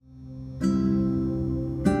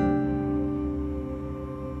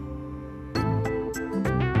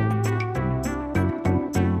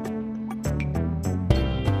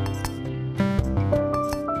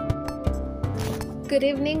Good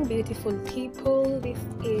evening, beautiful people. This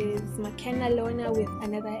is McKenna Lona with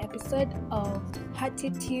another episode of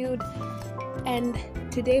Heartitude, and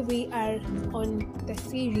today we are on the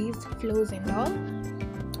series Flows and All.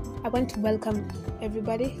 I want to welcome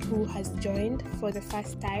everybody who has joined for the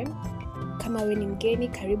first time. Kama we ni mgeni,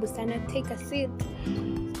 karibu sana, take a seat.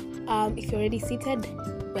 If you're already seated,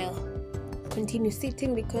 well, continue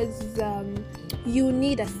sitting because you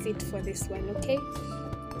need a seat for this one, okay?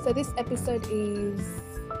 So this episode is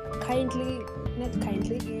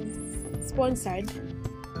sponsored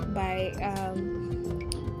by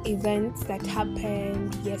events that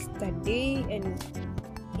happened yesterday and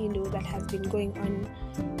that has been going on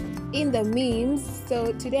in the memes.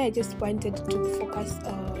 So today I just wanted to focus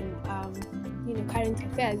on current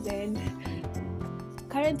affairs, and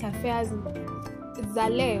current affairs za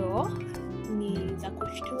leo ni za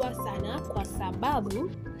kushtua sana kwa sababu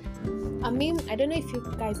a meme, I don't know if you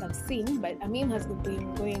guys have seen, but a meme has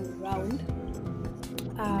been going around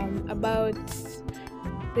about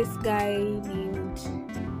this guy named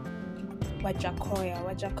Wajackoyah.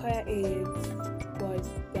 Wajackoyah was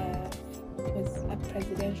a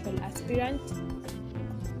presidential aspirant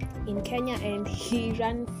in Kenya, and he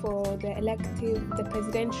ran for the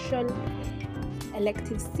presidential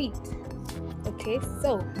elective seat. Okay,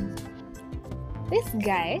 so this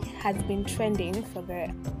guy has been trending for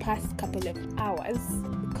the past couple of hours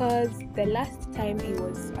because the last time he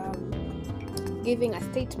was giving a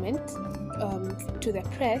statement to the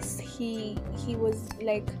press, he was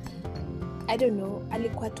like, I don't know,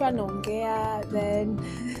 alikuwa tu anaongea, then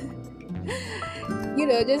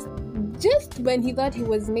just when he thought he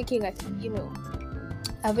was making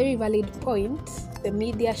a very valid point, the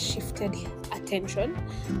media shifted attention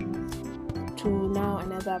to now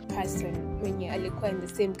another person when alikuwa in the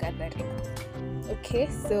same gathering. Okay,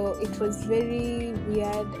 so it was very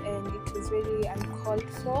weird and it was very uncalled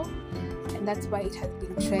for, and that's why it has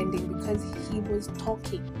been trending, because he was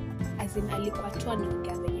talking as in alikuwa tu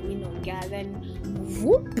anaongea venye mimi naongea, then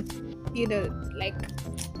whoop, like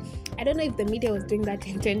I don't know if the media was doing that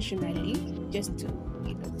intentionally just to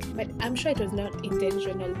but I'm sure it was not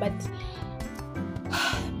intentional, but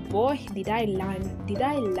boy, did I learn,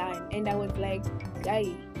 and I was like, guy,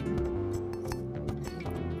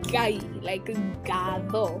 like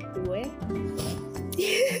gado.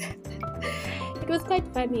 It was quite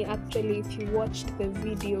funny actually if you watched the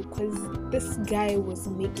video, because this guy was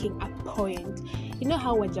making a point. You know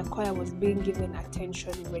how Wajackoyah was being given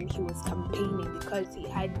attention when he was campaigning because he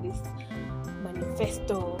had this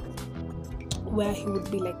manifesto where he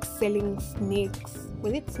would be like selling snakes.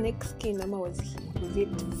 Was it snake skin? Was it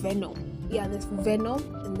venom? Yeah, this venom,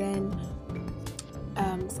 and then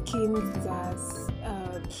skins as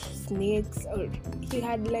snakes. Or he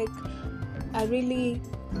had like a really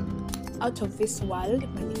out of this world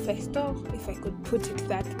manifesto, if I could put it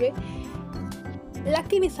that way.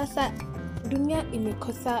 Lakini sasa dunia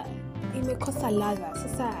imekosa ladha.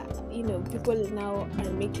 Sasa people now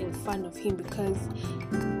are making fun of him because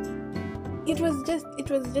it was just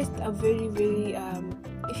a very, very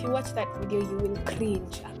if you watch that video you will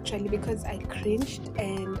cringe actually, because I cringed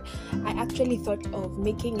and I actually thought of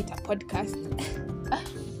making it a podcast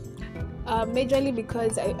majorly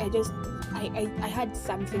because I had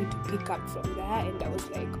something to pick up from there, and I was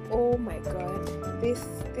like, oh my god, this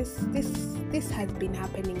has been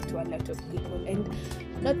happening to a lot of people, and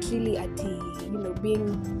not really at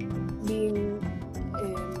being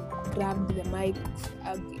grabbed the mic,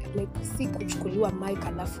 like si kuchukuliwa mic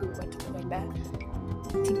alafu watu kwenda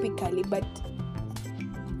typically, but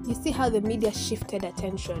you see how the media shifted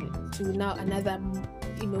attention to now another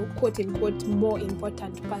quote unquote more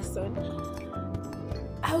important person.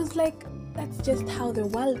 I was like, that's just how the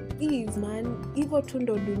world is, man. Hivyo tu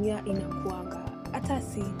ndo dunia inakuanga. Hata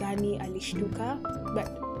sidhani alishtuka, but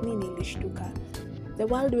mimi nilishtuka. The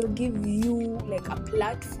world will give you like a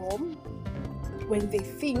platform when they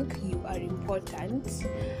think you are important.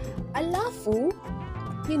 Alafu,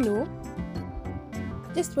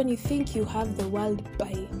 just when you think you have the world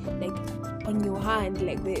by like on your hand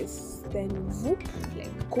like this, then whoop,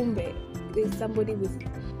 like kumbe, there's somebody with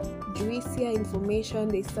juicier information,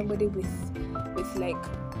 there's somebody with like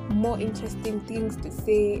more interesting things to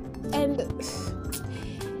say, and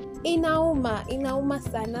inauma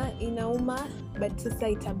sana, but sasa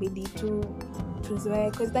itabidi tuzoe,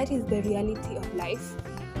 because that is the reality of life.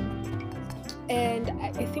 And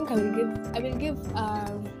I think I'll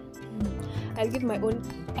give my own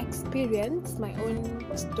experience, my own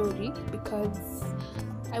story, because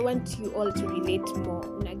I want you all to relate more.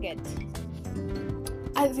 Nugget.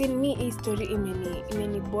 As in me, hii story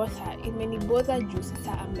imenibotha juu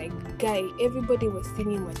sasa. I'm like, guy, everybody was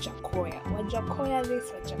singing Wajakoya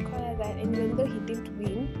this, Wajakoya that, and even though he didn't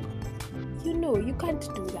win, you know, you can't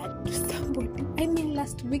do that to somebody. I mean,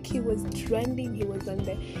 last week he was trending. He was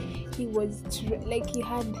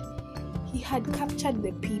he had captured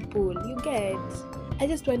the people. You get? I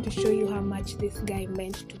just want to show you how much this guy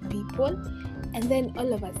meant to people. And then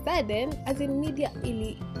all of a sudden, as in media,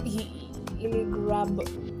 he grab.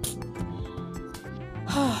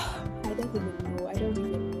 I don't even know.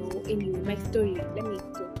 Anyway, my story. Let me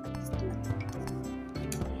go to the story.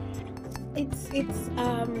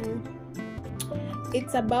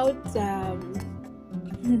 It's about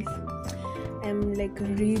I'm like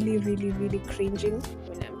really, really, really cringing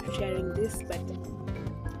when I'm sharing this, but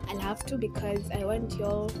I'll have to because I want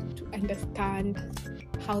y'all to understand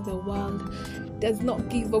how the world does not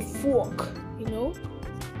give a fuck, you know?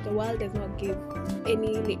 The world does not give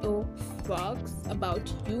any little fucks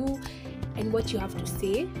about you and what you have to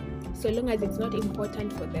say, so long as it's not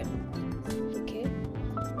important for them. Okay?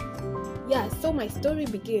 Yeah, so my story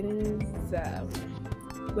begins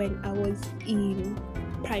when I was in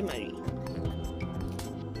primary.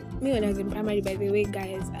 Me when I was in primary, by the way,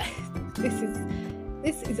 guys, this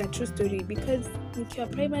is a true story, because in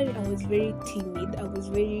primary I was very timid, I was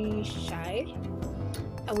very shy,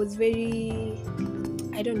 I was very,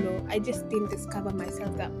 I don't know, I just didn't discover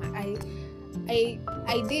myself that I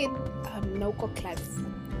did Nauko class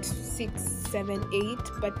 6, 7, 8,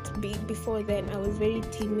 but before then I was very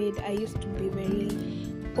timid. I used to be very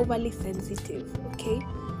overly sensitive. Okay,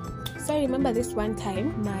 so I remember this one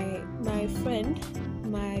time my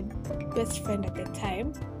best friend at the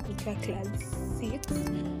time, in class 6,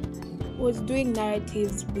 was doing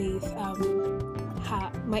narratives with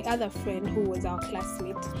my other friend who was our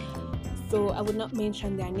classmate. So I would not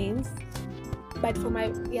mention their names, but for my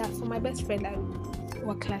best friend,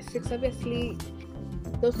 we're class 6. Obviously,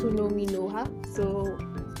 those who know me know her. So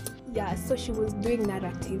yeah, so she was doing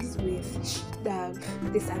narratives with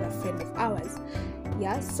this other friend of ours.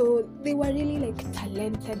 Yeah, so they were really like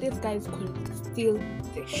talented. These guys could steal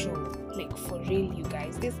the show, like for real, you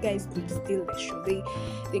guys. These guys could steal the show. They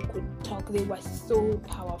could talk. They were so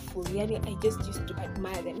powerful. Yani, I just used to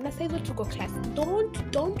admire them. And as I to go class,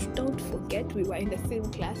 don't forget we were in the same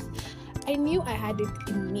class. I knew I had it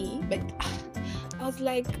in me, but I was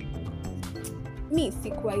like, me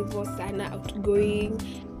sikuwa hivyo sana outgoing.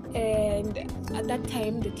 And at that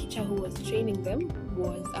time, the teacher who was training them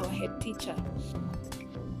was our head teacher.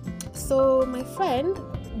 So my friend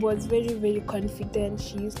was very, very confident.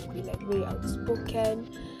 She used to be like very outspoken,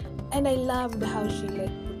 and I loved how she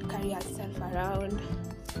like would carry herself around,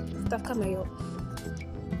 stuff kama hiyo.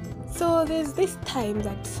 So there's this time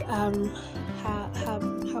that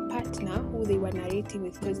her partner, who they were narrating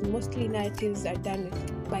with, because mostly narratives are done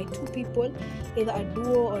by two people, either a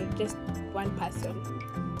duo or just one person,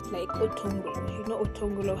 like Otongolo. You know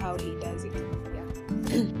Otongolo, how he does it.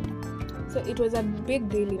 Yeah. So it was a big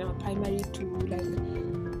deal in our primary to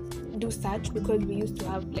like do such, because we used to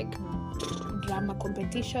have like drama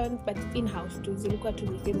competitions, but in-house too. Zilikuwa to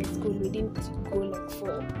the same school. We didn't go like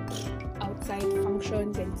for outside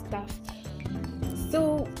functions and stuff.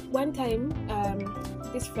 So one time,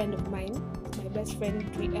 this friend of mine, my best friend,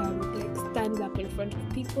 like stands up in front of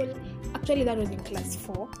people. Actually, that was in class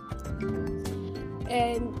 4.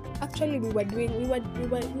 And actually, we were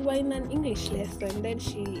in an English lesson. Then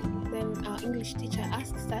our English teacher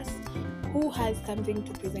asks us who has something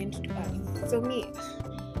to present to us. So me,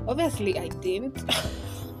 obviously, I didn't.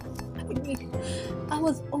 I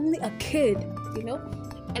was only a kid, you know,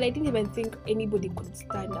 and I didn't even think anybody could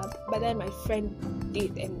stand up. But then my friend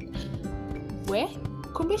did, and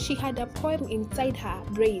kumbe she had a poem inside her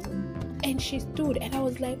brain, and she stood, and I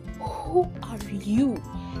was like, "Who are you?"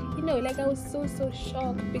 You know, like I was so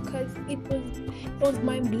shocked, because it was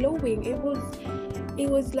mind blowing. It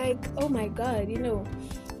was like, oh my god, you know.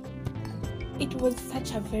 It was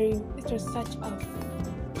such a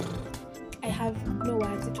I have no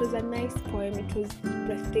words. It was a nice poem. It was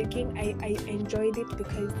breathtaking. I enjoyed it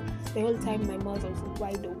because the whole time my mouth was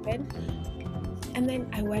wide open. And then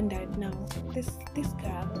I wondered, now this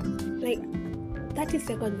girl, like 30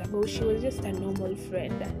 seconds ago she was just a normal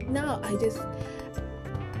friend. Now I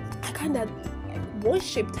kind of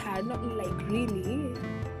worshipped her, not like really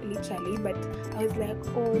literally, but I was like,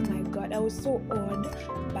 oh my god, I was so awed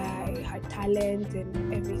by her talent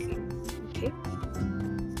and everything. Okay,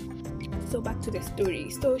 So back to the story.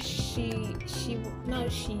 So she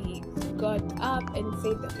got up and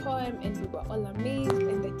said the poem, and we were all amazed,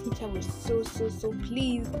 and the teacher was so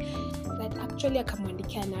pleased that actually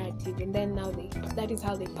akamwandikia narrative, and then now that is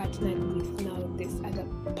how they partnered with now this other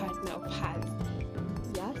partner of hers.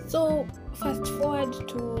 Yeah. So fast forward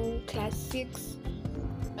to class 6,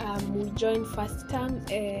 we joined first term,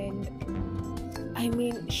 and I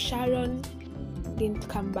mean Sharon didn't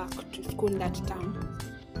come back to school that term.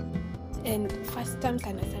 And first time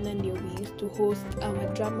sana ndio we used to host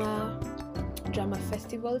our drama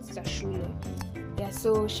festivals za shule. Yeah,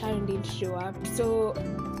 so Sharon didn't show up. So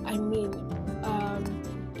I mean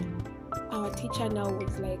our teacher now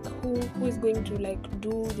was like, who is going to like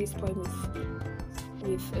do this poem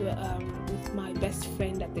with my best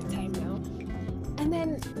friend at the time now? And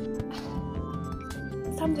then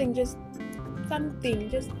something just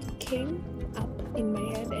came up in my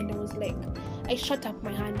head, and I was like, I shot up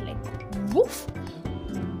my hand like woof,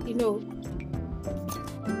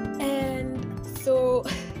 and so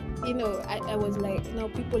I was like, now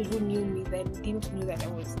people who knew me then didn't know that I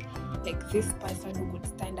was like this person who could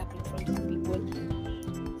stand up in front of people.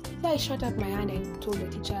 So I shot up my hand and told the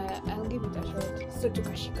teacher, I'll give it a shot. So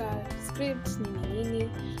tukashika scripts nini,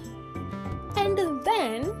 and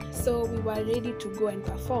then so we were ready to go and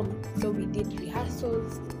perform. So we did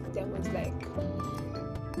rehearsals. There was like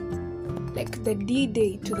the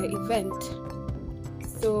D-Day to the event.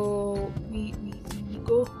 So we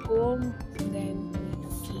go home, then we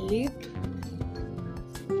sleep,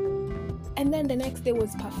 and then the next day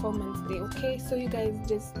was performance day. Okay, so you guys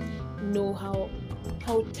just know how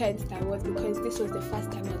tense I was, because this was the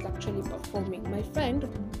first time I was actually performing. My friend,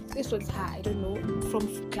 this was her, I don't know, from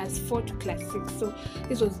class 4 to class 6, so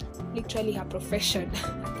this was literally her profession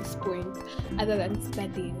at this point, other than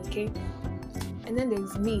studying. Okay, and then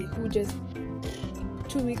there's me, who just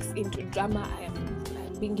 2 weeks into drama, I'm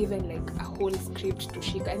being given like a whole script to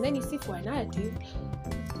shika. And then you see, for a narrative,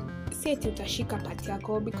 say it utashika part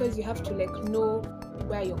yako, because you have to like know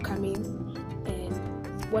where you're coming and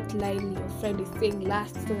what line your friend is saying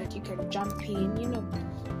last, so that you can jump in,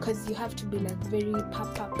 because you have to be like very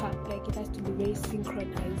pop, like it has to be very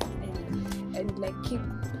synchronized and like keep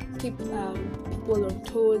people on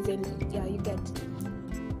toes, and yeah, you get.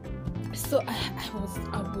 So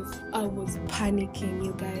I was panicking,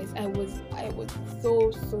 you guys. I was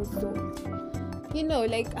so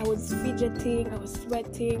like I was fidgeting, I was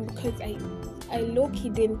sweating, because I low-key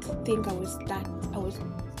didn't think I was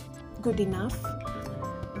good enough.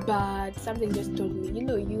 But something just told me,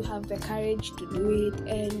 you have the courage to do it,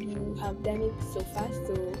 and you have done it so far,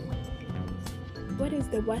 so what is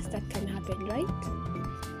the worst that can happen, right?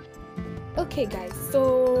 Okay guys,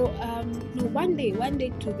 so one day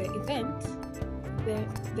to the event,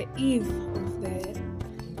 the eve of the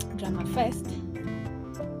drama fest,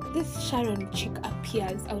 this Sharon chick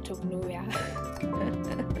appears out of nowhere.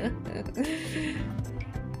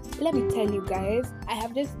 Let me tell you guys,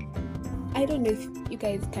 I don't know if you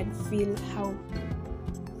guys can feel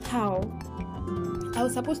how I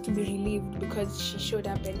was supposed to be relieved, because she showed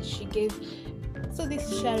up and she gave. So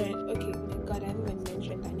this Sharon, okay, my God, I haven't even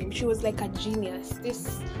mentioned her name. She was like a genius.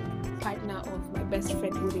 This partner of my best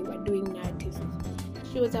friend who they were doing narratives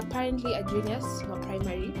with, she was apparently a genius for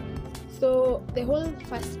primary. So the whole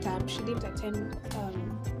first term, she didn't attend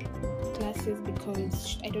classes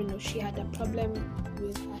because, I don't know, she had a problem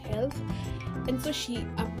with her health. And so she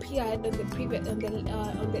appeared on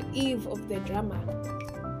the eve of the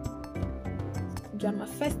drama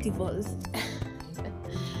festivals.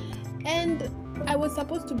 And I was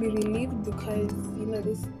supposed to be relieved, because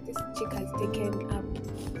this chick has taken up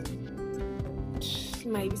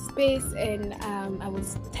my space, and I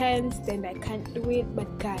was tensed and I can't do it.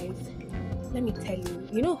 But guys, let me tell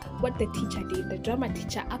you, what the teacher did? The drama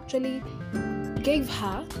teacher actually gave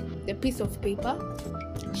her the piece of paper.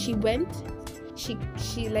 She went, she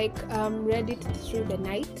read it through the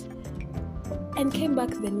night, and came back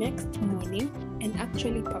the next morning and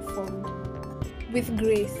actually performed with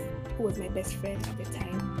Grace, who was my best friend at the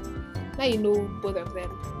time. Now you know both of them.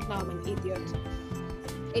 Now I'm an idiot.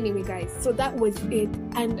 Anyway guys, so that was it,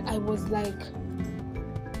 and I was like,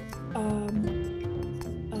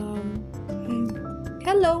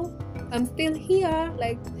 hello, I'm still here.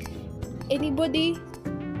 Like, anybody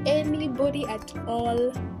at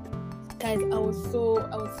all? Guys, I was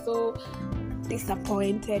so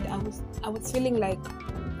disappointed. I was feeling like,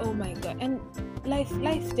 oh my God. And life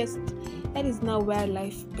just, that is now where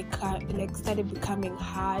life started becoming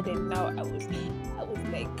hard, and now I was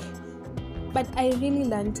like, but I really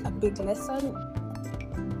learned a big lesson.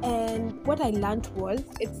 And what I learned was,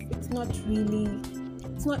 it's not really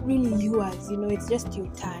it's not really yours, it's just your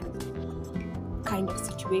turn kind of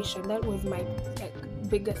situation. That was my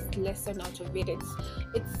biggest lesson out of it.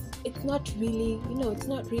 It's not really, it's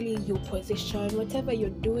not really your position. Whatever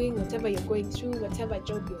you're doing, whatever you're going through, whatever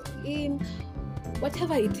job you're in,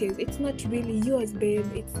 whatever it is, it's not really yours, babe.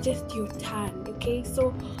 It's just your turn, okay?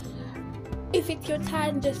 So if it's your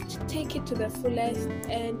turn, just take it to the fullest.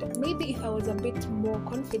 And maybe if I was a bit more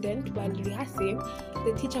confident while rehearsing,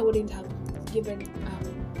 the teacher wouldn't have given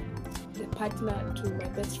the partner to my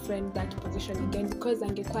best friend that position again, because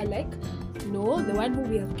angekuwa like, no, the one who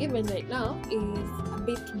we have given right now is a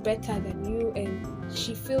bit better than you, and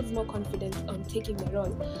she feels more confident on taking the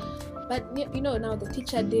role. But now the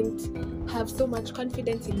teacher didn't have so much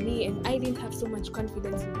confidence in me, and I didn't have so much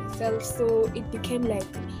confidence in myself. So it became like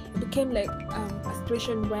a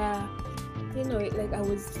situation where like I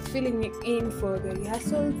was filling it in for the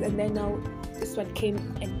rehearsals, and then now this one came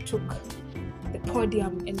and took the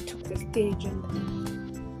podium and took the stage, and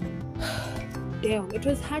damn, it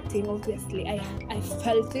was hurting. Obviously, I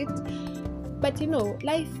felt it. But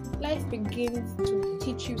life begins to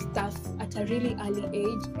teach you stuff at a really early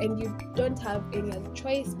age, and you don't have any other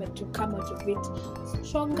choice but to come out of it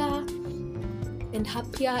stronger and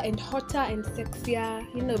happier and hotter and sexier,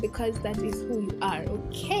 because that is who you are.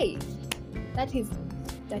 Okay, that is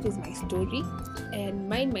my story, and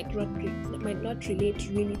mine might not relate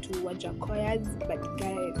really to Wajakoya's, but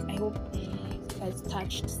guys, I hope it has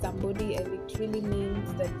touched somebody, and it really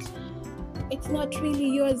means that it's not really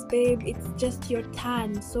yours, babe. It's just your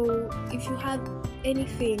turn. So if you have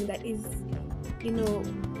anything that is,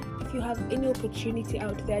 if you have any opportunity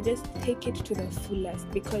out there, just take it to the fullest,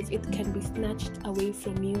 because it can be snatched away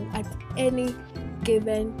from you at any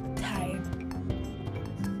given time.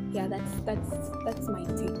 Yeah, that's my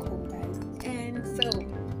take home, guys. And so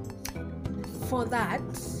for that,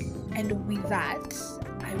 and with that,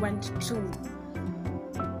 I want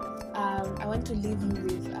to leave you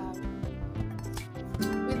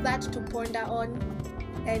with that to ponder on,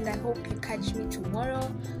 and I hope you catch me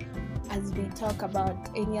tomorrow as we talk about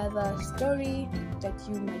any other story that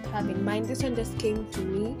you might have in mind. This one just came to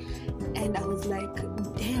me, and I was like,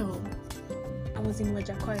 damn, I was in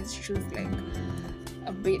Wajakoya's shoes like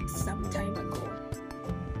a bit some time ago.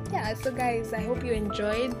 Yeah, so guys, I hope you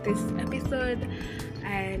enjoyed this episode,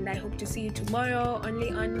 and I hope to see you tomorrow only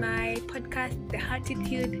on my podcast, The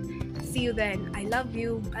Heartitude. See you then. I love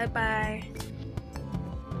you. Bye bye.